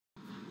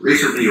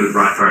Recently, it was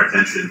brought to our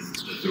attention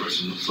that there were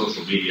some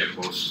social media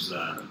posts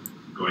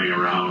going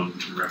around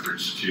in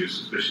reference to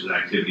suspicious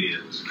activity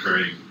that was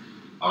occurring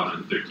out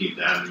on the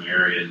 13th Avenue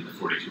area in the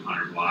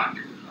 4200 block,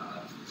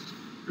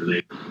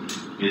 related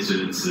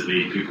incidents that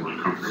made people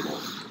uncomfortable.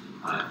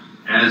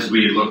 As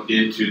we looked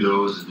into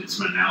those and did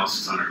some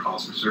analysis on our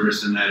calls for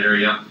service in that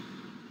area,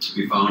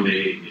 we found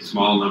a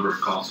small number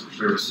of calls for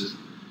services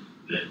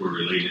that were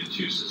related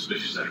to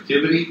suspicious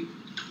activity.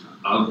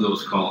 Of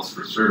those calls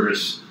for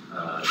service,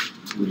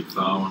 we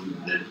found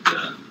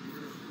that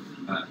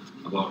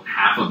about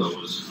half of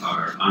those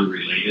are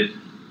unrelated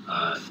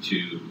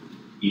to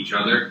each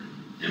other,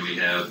 and we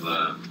have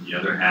the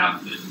other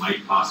half that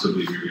might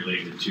possibly be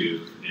related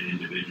to an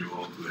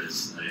individual who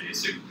has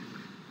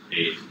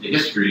a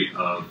history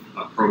of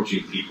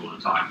approaching people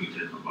and talking to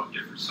them about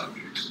different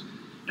subjects.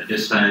 At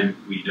this time,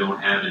 we don't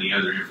have any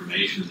other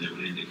information that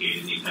would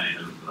indicate any kind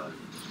of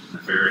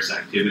nefarious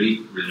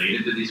activity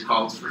related to these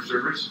calls for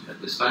service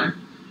at this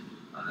time.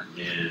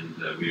 And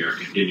we are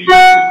continuing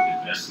to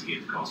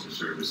investigate the calls for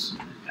service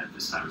at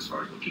this time as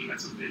far as looking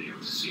at some videos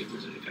to see if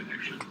there's any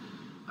connection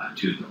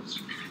to those.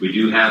 We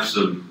do have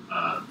some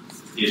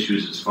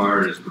issues as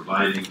far as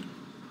providing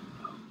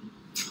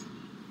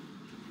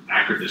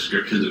accurate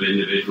descriptions of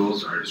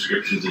individuals. Our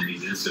descriptions in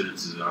these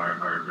incidences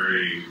are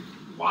very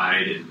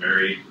wide and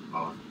vary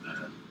about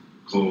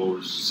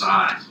clothes,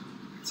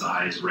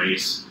 size,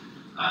 race.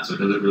 So it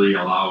doesn't really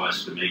allow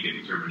us to make a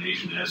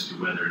determination as to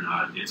whether or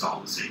not it's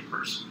all the same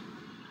person.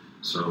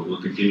 So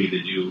we'll continue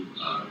to do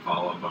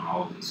follow-up on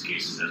all of these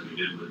cases as we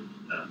did with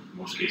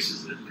most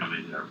cases that come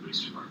into our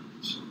police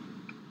department. So.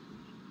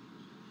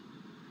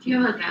 Do you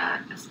have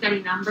like a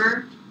steady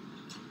number?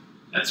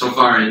 So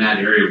far in that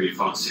area, we've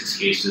found 6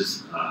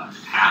 cases.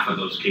 Half of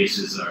those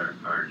cases are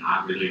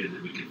not related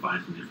that we can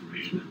find from the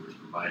information that was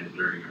provided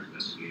during our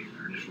investigation,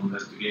 our initial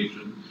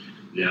investigation.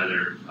 The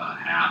other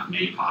half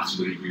may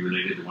possibly be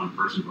related to one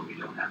person, but we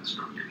don't have a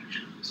strong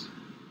connection at this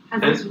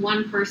time. Has this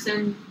one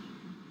person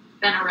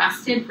been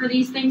arrested for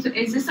these things?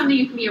 Is this something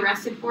you can be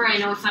arrested for? I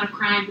know it's not a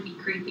crime to be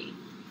creepy.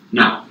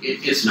 No,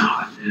 it's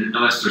not,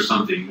 unless there's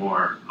something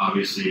more.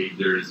 Obviously,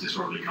 there is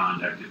disorderly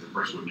conduct if the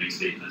person would make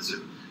statements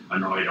of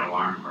annoyed,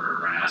 alarmed, or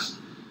harassed,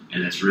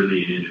 and it's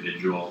really an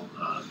individual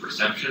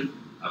perception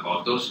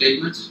about those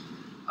statements.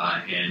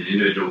 And the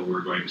individual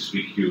we're going to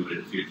speak to in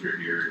the future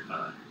here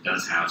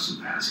does have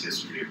some past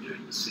history of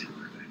doing the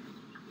similar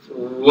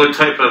thing. What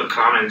type of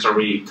comments are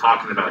we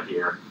talking about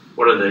here?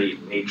 What are the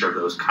nature of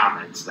those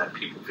comments that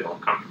people feel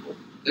uncomfortable?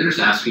 They're just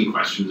asking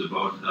questions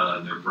about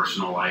their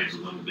personal lives a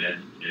little bit,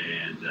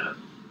 and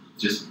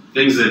just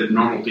things that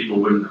normal people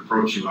wouldn't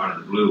approach you out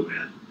of the blue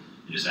with.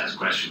 You just ask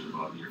questions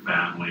about your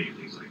family and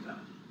things like that.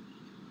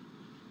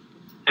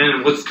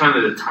 And what's kind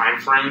of the time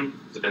frame?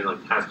 Has it been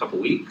like the past couple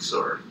weeks,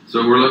 or?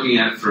 So we're looking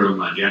at from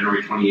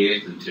January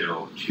 28th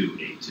until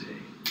 2/8 today.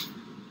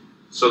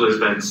 So there's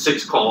been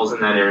 6 calls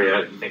in that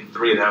area. You think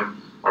 3 of them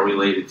are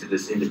related to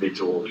this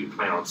individual you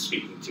plan on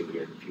speaking to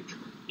here in the future?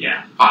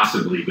 Yeah,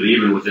 possibly, but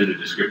even within the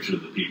description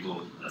of the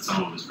people, some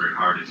of them it's very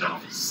hard to tell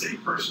if it's the same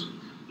person.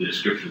 The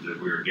descriptions that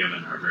we were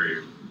given are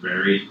very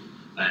varied.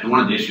 And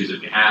one of the issues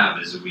that we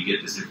have is that we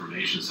get this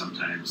information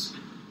sometimes,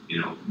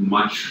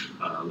 much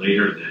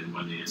later than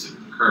when the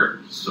incident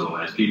occurred. So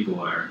as people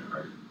are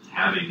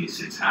having these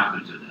things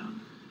happen to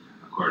them,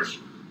 of course,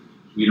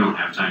 we don't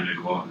have time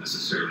to go out and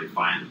necessarily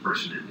find the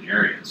person in the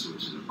area, so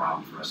which is a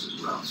problem for us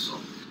as well. So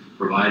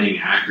providing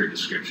accurate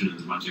description and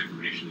as much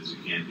information as you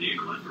can,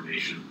 vehicle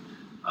information,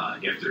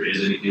 if there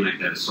is anything like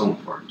that, is so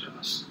important to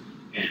us.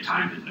 And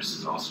timeliness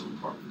is also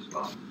important as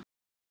well.